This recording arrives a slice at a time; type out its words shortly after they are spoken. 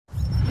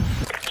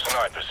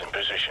snipers in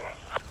position.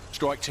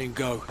 Strike team,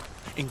 go.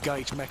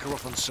 Engage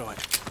Makarov on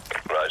site.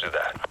 Roger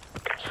that.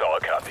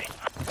 Solid copy.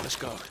 Let's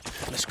go.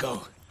 Let's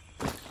go.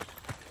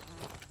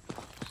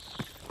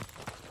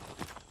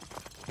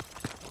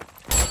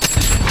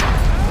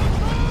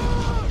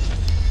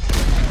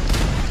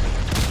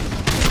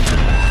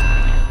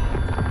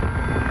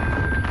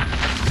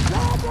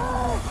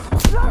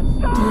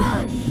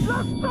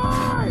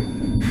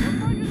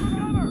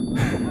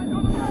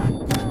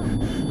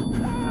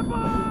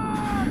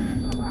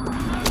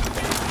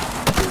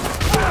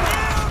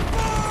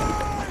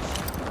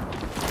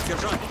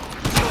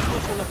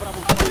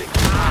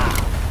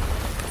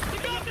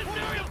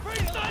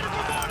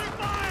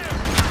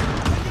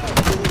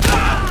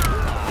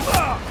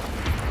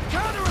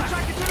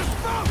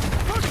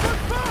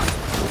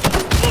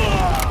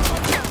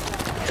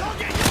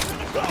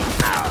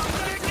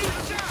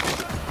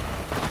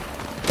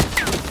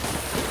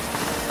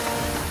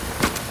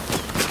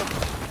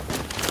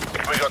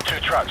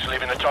 Trucks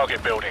leaving the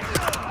target building.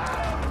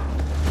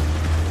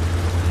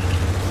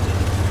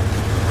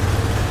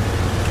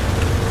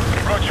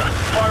 Roger.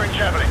 Firing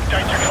javelin.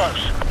 Danger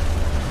close.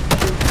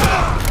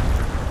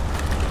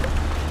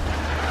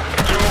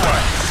 Two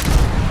away.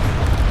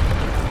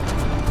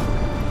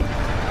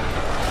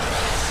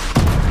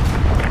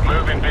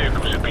 Moving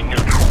vehicles have been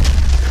neutral.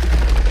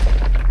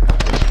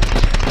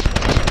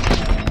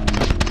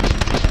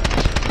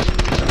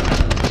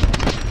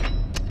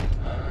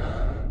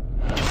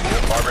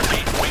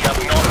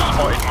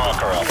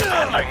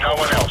 And no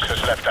one else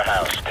has left the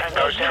house.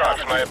 Those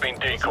trucks may have been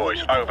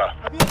decoys. Over.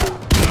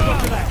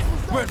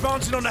 We're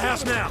advancing on the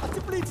house now.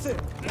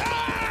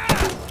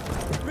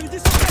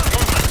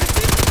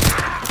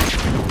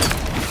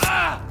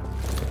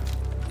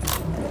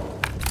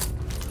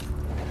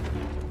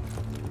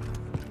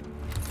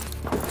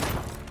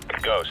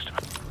 Ghost.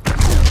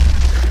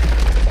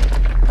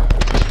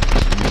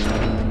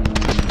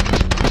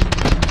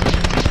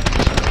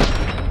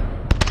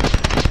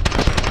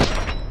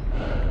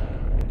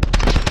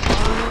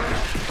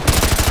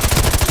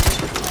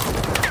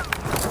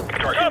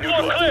 Top 4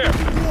 clear!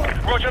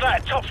 Roger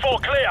that, top 4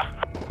 clear!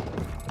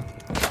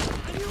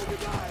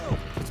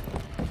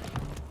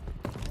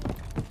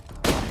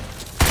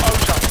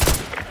 Oza,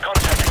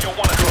 contact until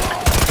 1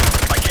 o'clock.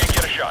 I can't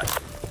get a shot.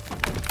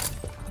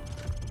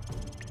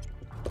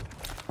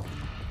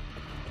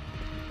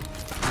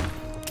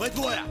 Вы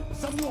двое!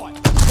 Со мной!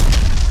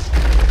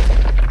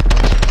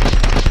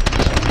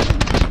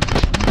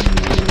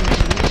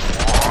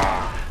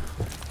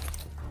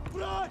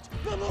 Брать!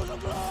 Нам нужно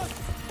брать!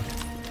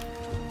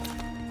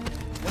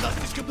 У нас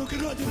слишком много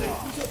раненых!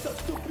 Придется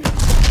отступить!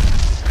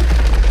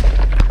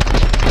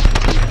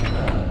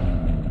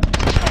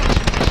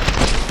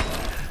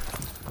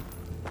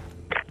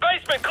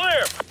 Basement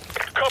clear!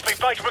 Copy,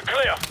 basement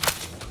clear!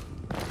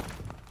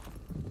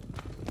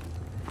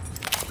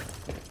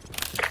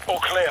 All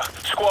clear.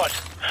 Squad,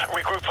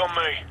 regroup on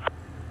me.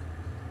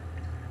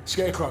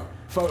 Scarecrow,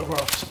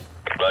 photographs.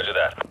 Roger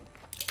that.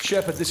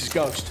 Shepard, this is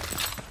Ghost.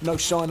 No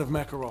sign of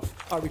Makarov.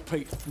 I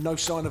repeat, no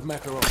sign of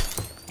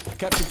Makarov.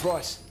 Captain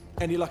Price,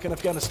 any luck in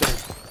Afghanistan?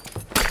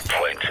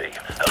 Plenty.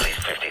 At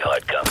least 50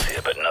 hired guns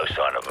here, but no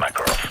sign of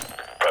Makarov.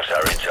 Perhaps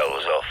our intel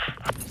was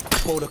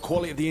off. Well, the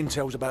quality of the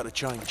intel's about to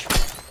change.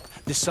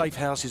 This safe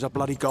house is a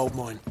bloody gold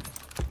mine.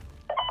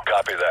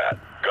 Copy that.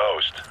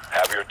 Ghost,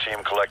 have your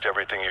team collect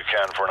everything you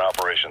can for an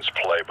operations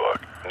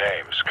playbook.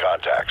 Names,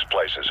 contacts,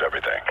 places,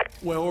 everything.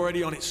 We're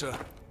already on it, sir.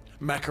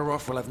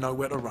 Makarov will have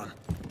nowhere to run.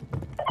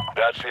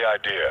 That's the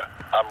idea.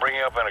 I'm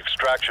bringing up an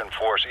extraction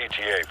force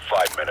ETA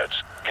 5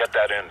 minutes. Get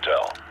that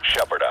intel.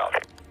 Shepard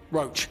out.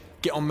 Roach,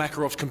 get on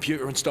Makarov's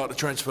computer and start the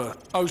transfer.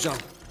 Ozone,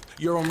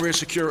 you're on rear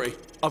security.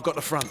 I've got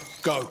the front.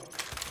 Go.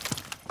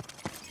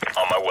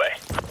 On my way.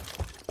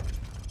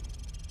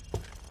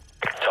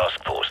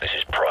 Task Force, this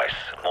is Price.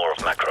 More of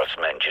Makarov's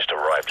men just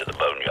arrived at the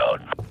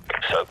boneyard.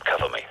 So,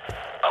 cover me.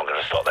 I'm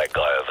gonna slot that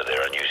guy over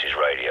there and use his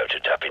radio to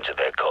tap into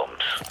their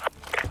comms.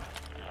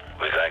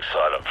 We're going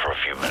silent for a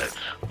few minutes.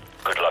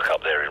 Good luck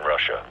up there in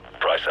Russia.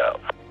 Price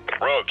out.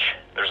 Roach,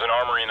 there's an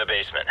armory in the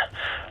basement.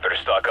 Better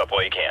stock up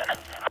while you can.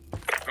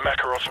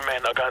 Makarov's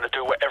men are going to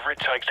do whatever it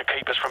takes to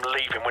keep us from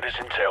leaving with this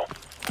intel.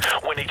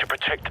 We need to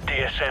protect the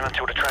DSM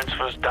until the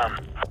transfer's done.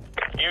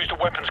 Use the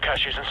weapons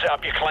caches and set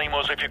up your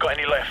claymores if you've got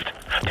any left.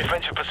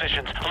 Defensive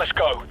positions, let's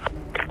go.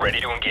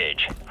 Ready to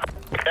engage.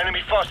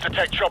 Enemy fast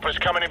attack choppers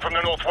coming in from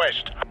the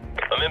northwest.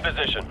 I'm in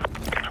position.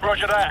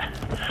 Roger that.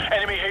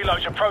 Enemy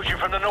helos approaching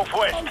from the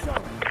northwest.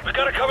 We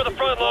gotta cover the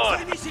front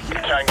line.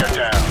 Tango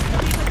down.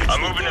 I'm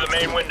moving to the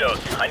main windows.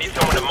 I need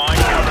someone to mine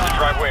and cover the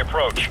driveway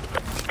approach.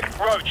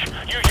 Roach,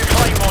 use your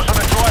claymores on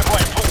the driveway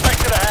and pull back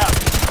to the house.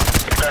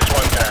 That's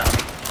one down.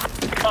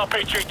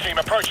 RPG team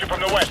approaching from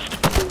the west.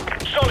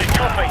 Solid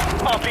copy.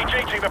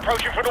 RPG team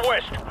approaching from the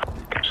west.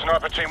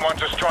 Sniper team 1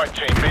 to strike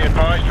team. Be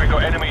advised, we've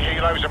got enemy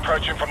helos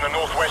approaching from the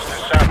northwest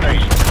and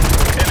southeast.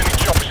 Enemy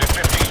choppers in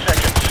 15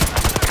 seconds.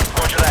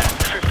 Roger that.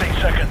 15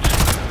 seconds.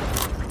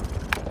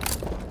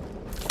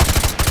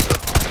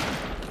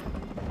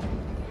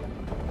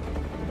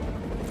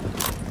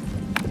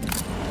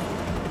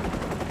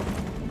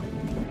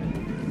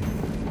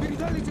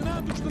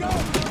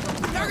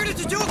 Target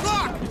is 2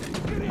 o'clock!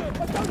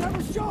 I don't have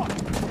a shot!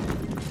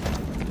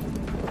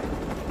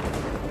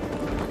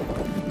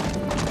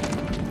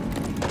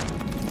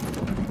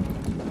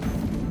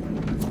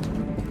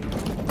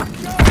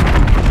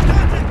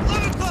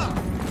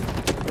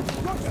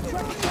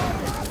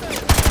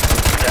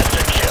 That's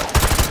a kill.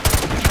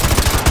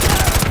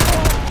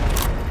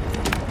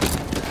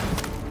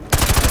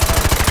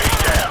 He's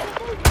down.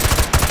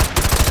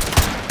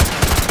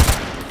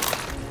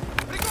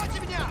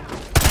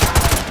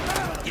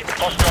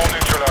 Hostile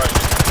neutralized.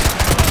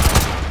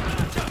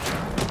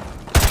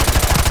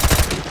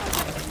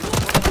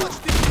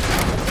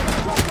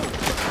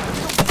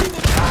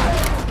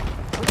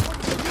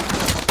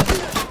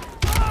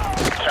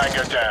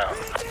 Tango down.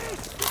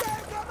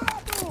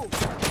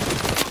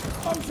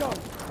 Ozone!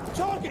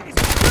 Target is...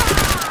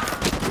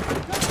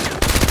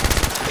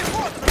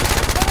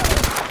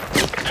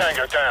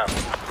 Tango down.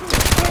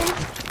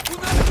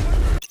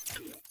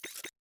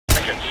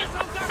 Seconds.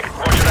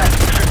 Roger that.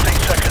 15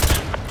 seconds.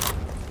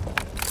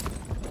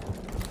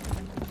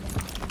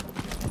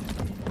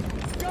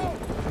 Go!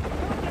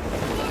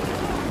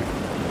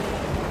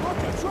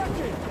 Roger,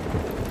 tracking!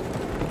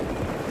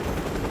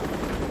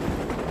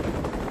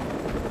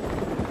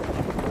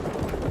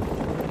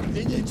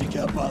 Зенитчики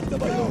опасно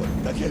воюют!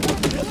 Таких вот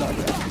не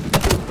надо!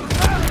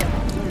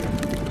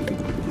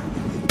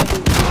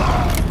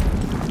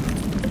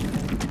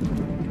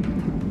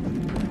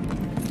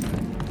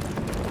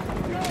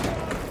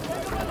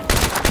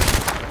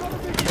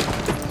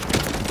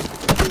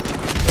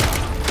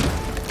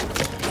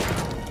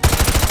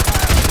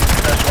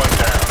 That's one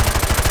down.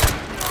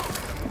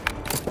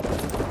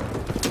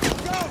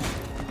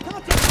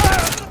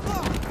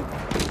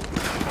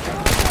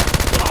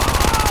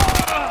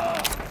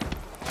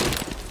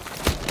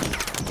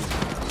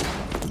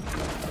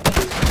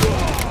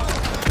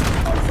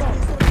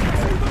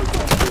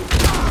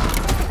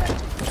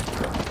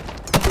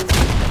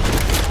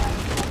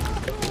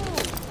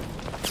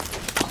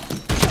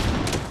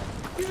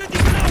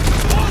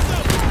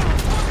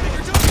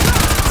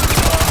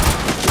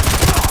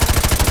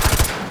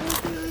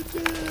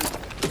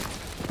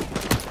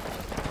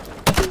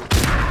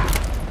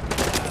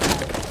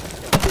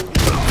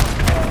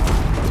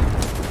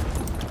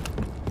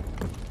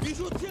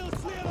 Вижу тело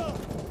слева!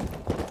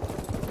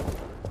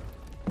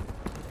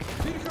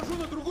 Перехожу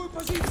на другую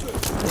позицию!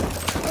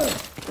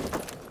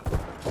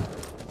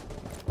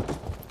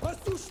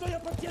 Воздушная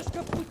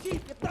поддержка в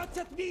пути!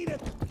 15 миль!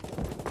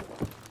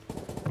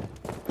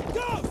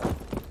 Ghost!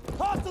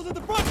 Hostiles at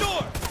the front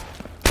door!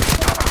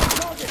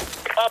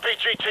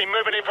 RPG team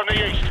moving in from the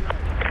east.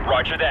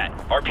 Roger that.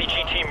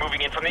 RPG team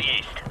moving in from the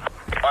east.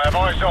 I have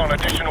eyes on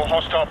additional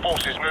hostile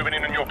forces moving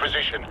in on your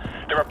position.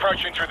 They're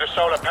approaching through the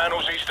solar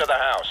panels east of the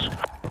house.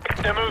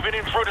 They're moving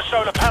in through the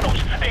solar panels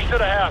east of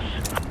the house.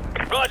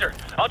 Roger.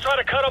 I'll try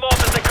to cut them off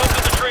as they come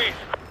to the trees.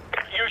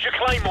 Use your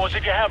claymores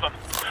if you have them.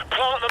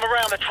 Plant them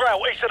around the trail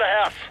east of the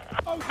house.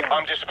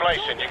 I'm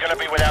displacing. You're going to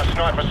be without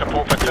sniper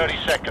support for 30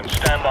 seconds.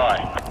 Stand by.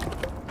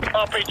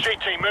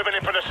 RPG team moving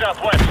in from the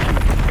southwest.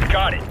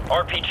 Got it.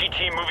 RPG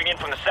team moving in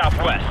from the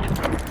southwest.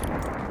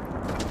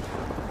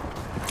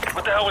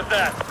 What the hell was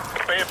that?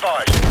 Be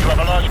advised, you have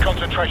a large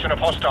concentration of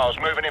hostiles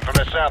moving in from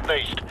the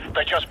southeast.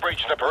 They just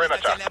breached the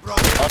perimeter.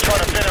 I'll try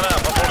to thin them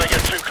out before they get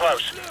too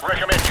close.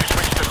 Recommend you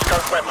switch to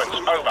scope weapons.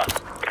 Over.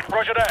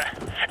 Roger that.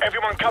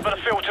 Everyone cover the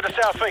field to the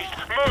southeast.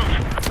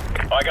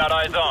 Move! I got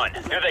eyes on.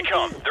 Here they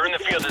come. They're in the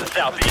field to the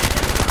southeast.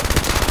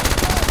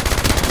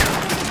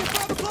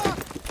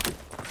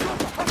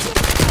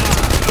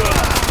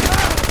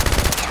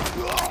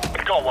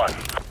 Got one.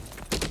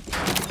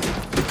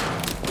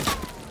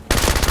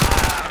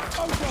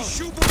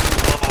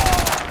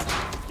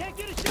 Can't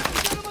get a shot!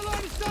 Got him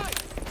along his side!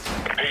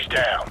 He's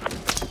down.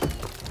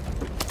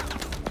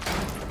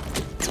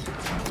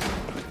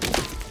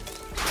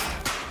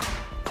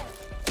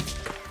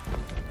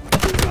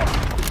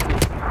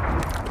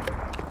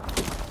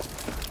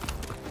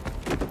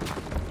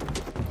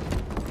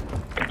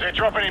 They're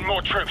dropping in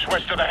more troops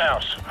west of the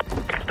house.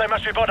 They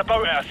must be by the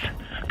boathouse.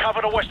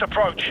 Cover the west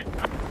approach.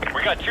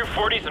 We got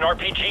 240s and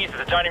RPGs at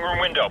the dining room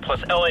window,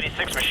 plus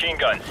L-86 machine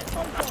guns.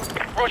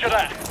 Roger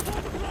that.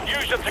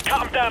 Use them to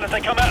cut them down as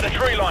they come out of the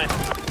tree line.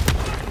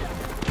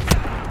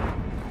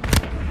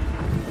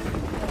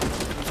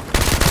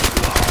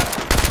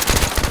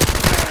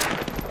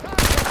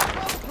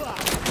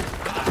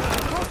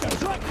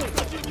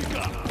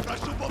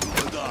 Прошу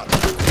попробовать удар!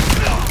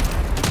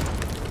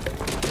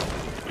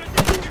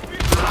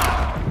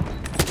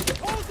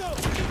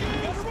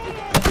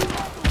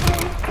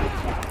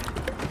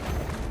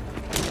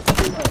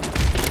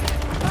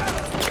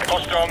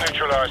 Hostile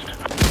neutralized.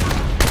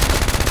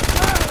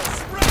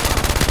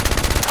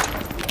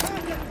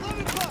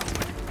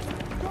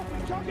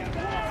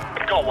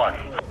 Got one.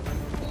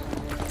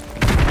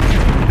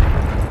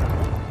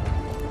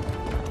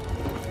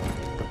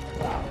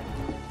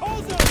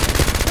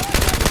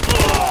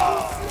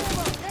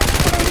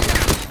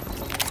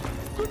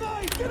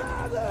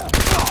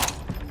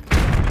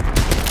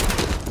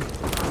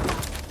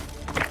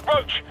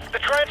 Roach, the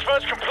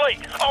transfer's complete.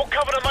 complete. I'll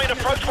cover the main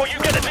approach while you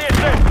get the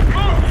DSM.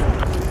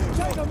 Move!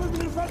 Tango, moving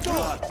to the front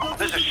door.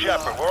 This is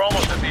Shepard. We're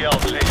almost at the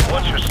LZ.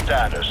 What's your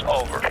status?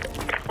 Over.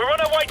 We're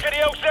on our way to the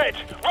LZ.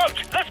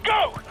 Roach, let's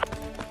go!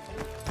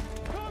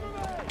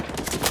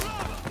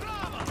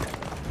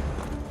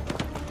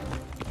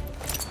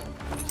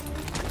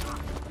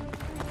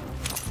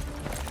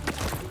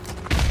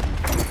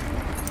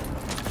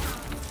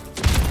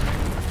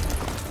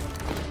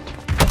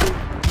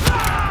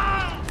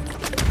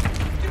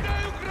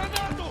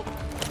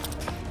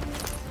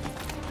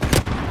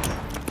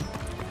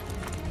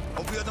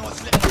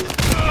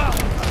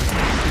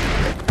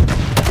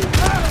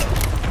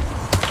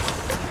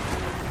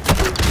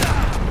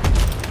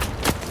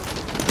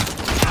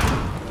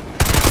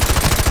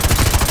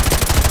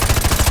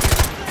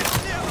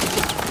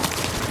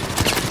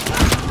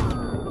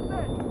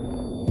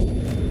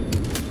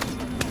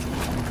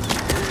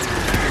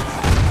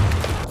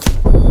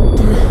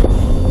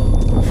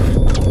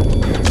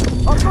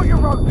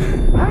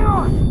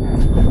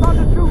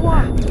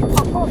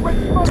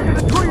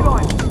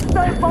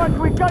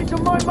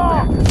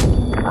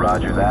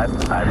 Roger that.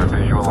 I have a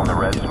visual on the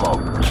red smoke.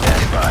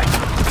 Standing by.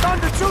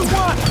 Thunder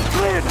 2-1!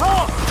 Cleared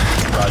hot!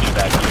 Roger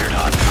that. Cleared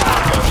hot.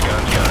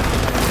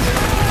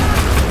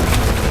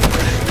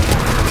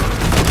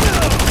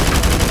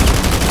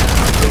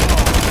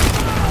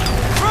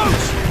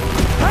 Roach!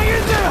 Hang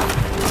in there!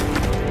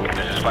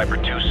 This is Viper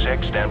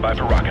 2-6. Stand by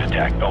for rocket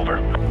attack. Over.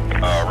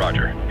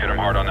 Roger. Hit them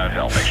hard on that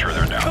hill. Make sure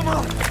they're down. Come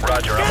on!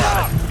 Roger, I'm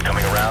on it.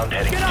 Coming around,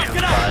 heading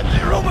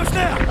 250. We're almost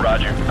there!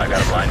 Roger. I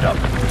got it lined up.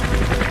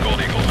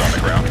 Gold Eagle's on the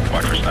ground.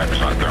 Watch for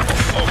snipers on thermal.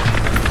 Over.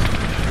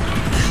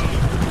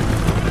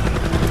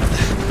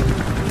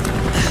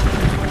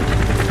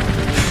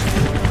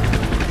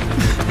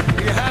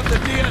 You have the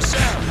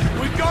DSM.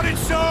 We got it,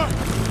 sir!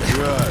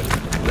 Good.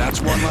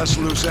 That's one less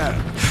loose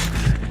end.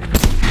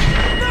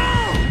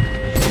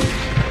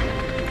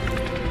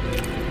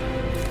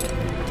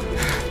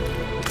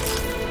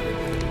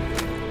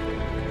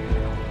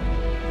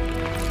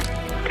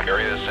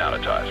 Area is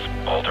sanitized.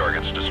 All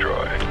targets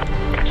destroyed.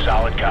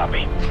 Solid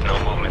copy. No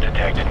movement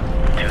detected.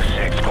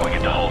 2-6 going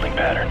into holding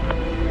pattern.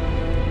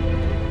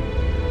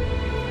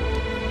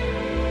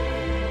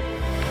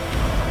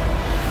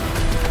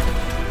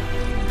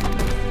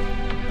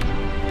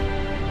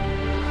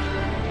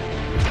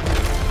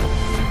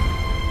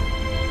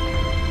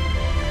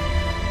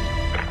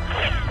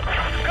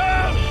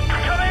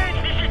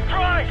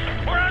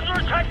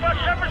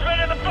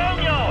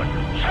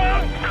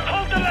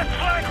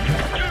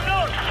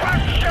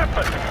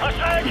 I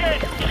say again,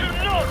 do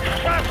not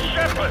trust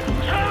Shepard!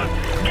 Son,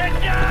 get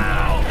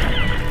down!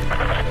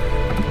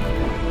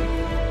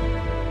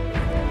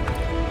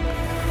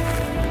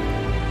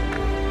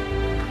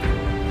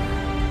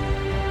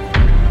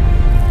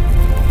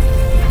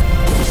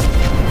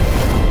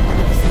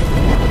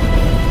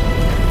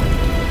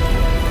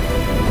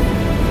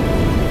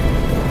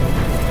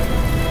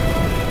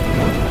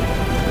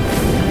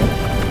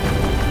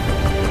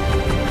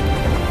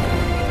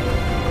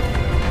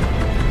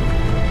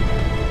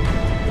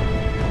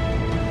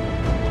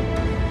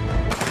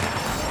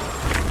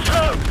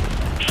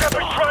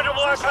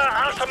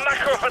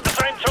 Makarov at the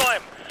same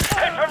time.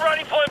 Head for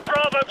running point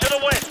Bravo to the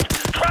west.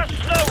 Trust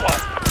no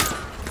one.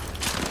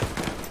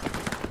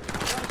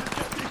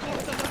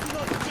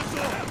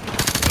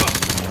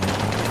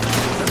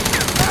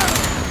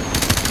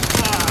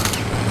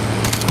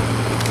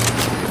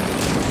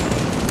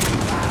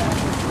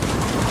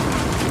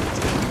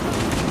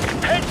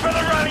 Head for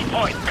the rally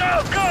point.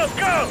 Go, go,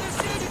 go!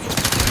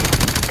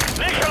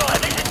 Nikolai,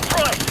 this is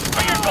Price.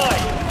 Be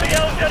advised, the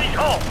LZ is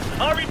hot.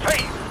 I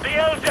repeat, the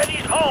LZ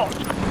is hot.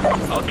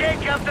 Okay,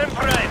 Captain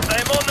Price,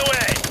 I'm on the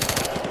way.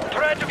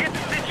 Try to get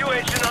the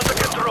situation under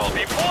control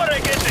before I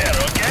get there,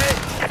 okay?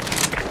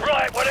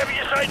 Right, whatever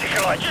you say,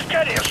 Nikolai, just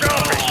get here,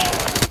 sharpish.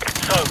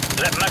 So,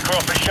 let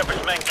Makarov and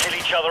Shepard's men kill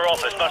each other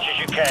off as much as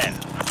you can.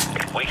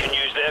 We can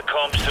use their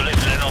comms to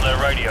listen in on their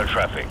radio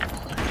traffic.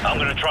 I'm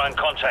gonna try and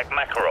contact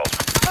Makarov.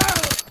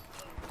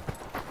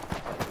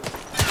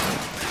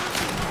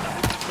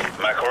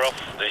 Makarov,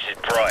 this is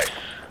Price.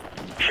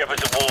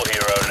 Shepard's a war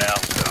hero now.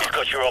 He's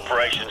got your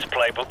operations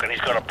playbook and he's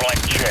got a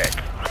blank check.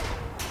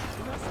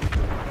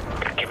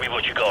 Give me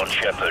what you got on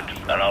Shepard,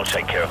 and I'll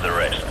take care of the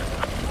rest.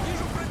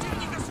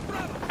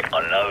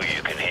 I know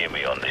you can hear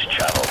me on this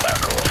channel,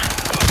 Makarov.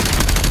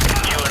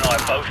 You and I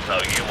both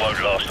know you won't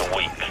last a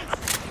week.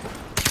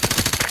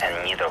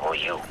 And neither will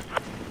you.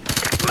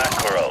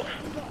 Makarov,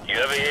 you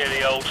ever hear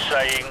the old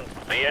saying,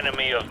 the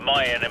enemy of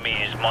my enemy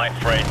is my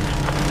friend?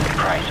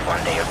 Price,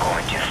 one day you're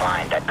going to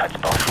find that cuts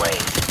both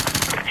ways.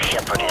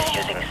 Shepard is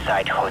using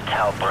Site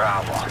Hotel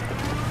Bravo.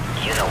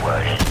 You know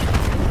where it is.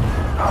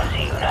 I'll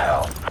see you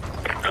now.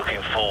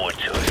 Looking forward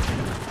to it.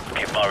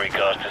 Give my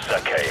regards to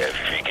Zakhaev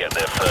if you get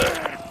there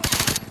first.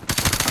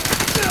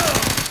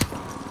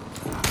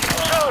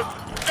 So,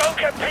 don't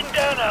get pinned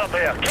down out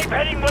there. Keep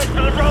heading west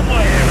to the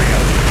runway area.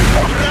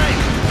 Right,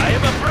 I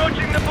am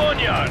approaching the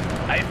boneyard.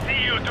 I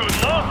see you do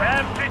not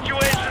have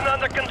situation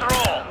under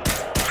control.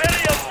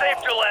 Very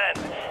unsafe to land.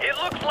 It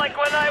looks like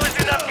when I was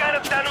in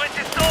Afghanistan with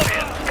the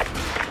Soviets.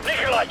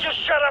 Nikolai, just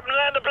shut up and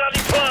land the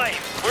bloody plane.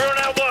 We're on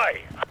our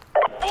way.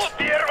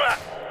 Первое.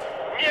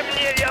 Не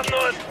мне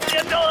явно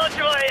не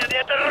доложивает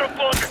это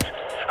работать.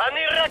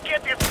 Они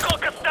ракеты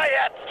сколько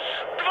стоят?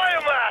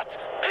 Твою мать!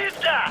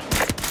 Пизда!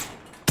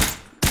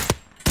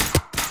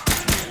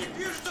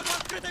 Вижу, что в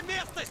открытой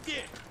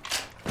местности!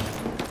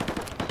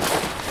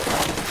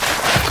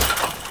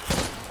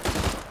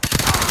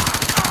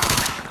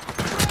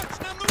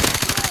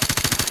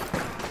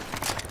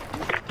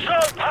 So,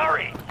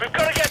 hurry! We've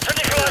got to get to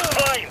Nikolai's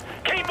plane!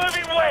 Keep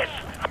moving west!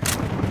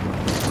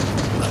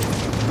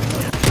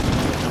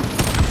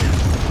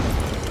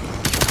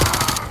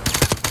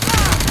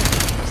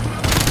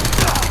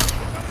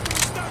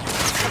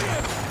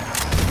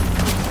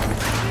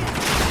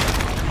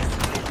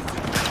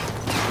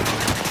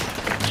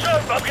 So,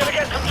 I'm gonna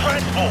get some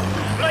transport.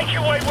 Make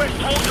your way west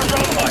towards the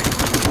runway.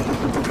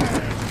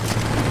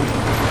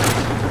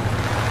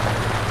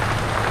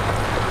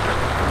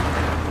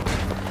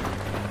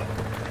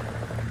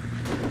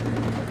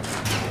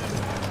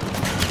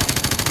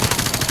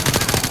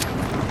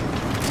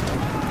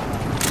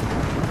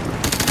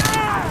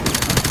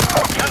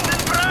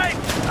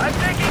 I'm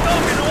taking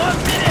off in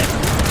 1 minute!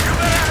 You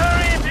better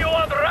hurry if you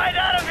want right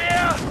out of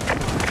here!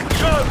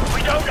 So,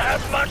 we don't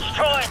have much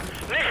time!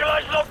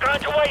 Nikolai's not going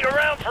to wait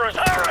around for us,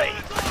 hurry!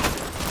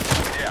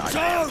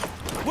 So,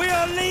 we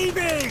are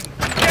leaving!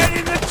 Get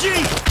in the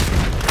Jeep!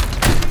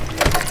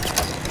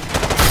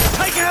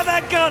 Take out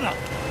that gunner!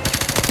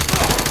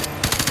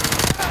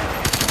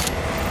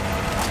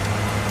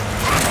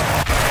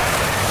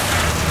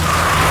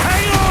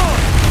 Hang on!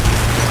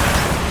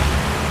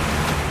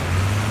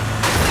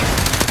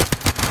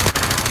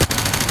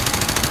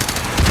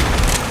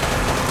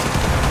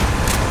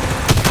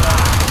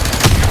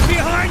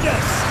 Behind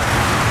us!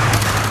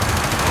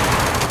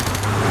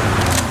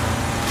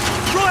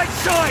 Right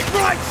side!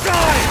 Right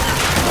side!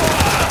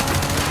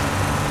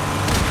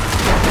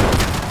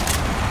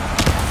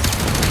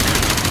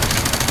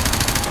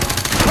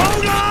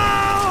 Hold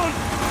on!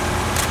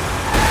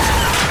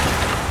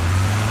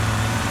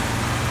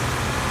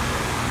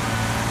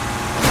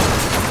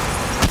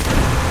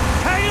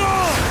 Hang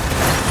on!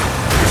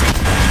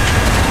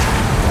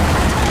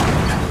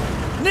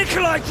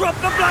 Nikolai, drop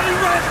the bloody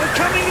ramp! We're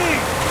coming in!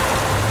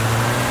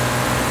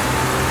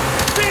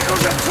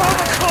 Vehicles at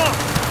 12 o'clock!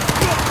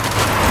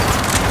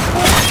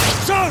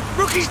 So,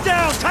 rookie's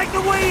down! Take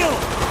the wheel!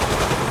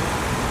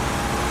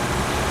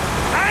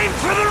 Aim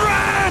for the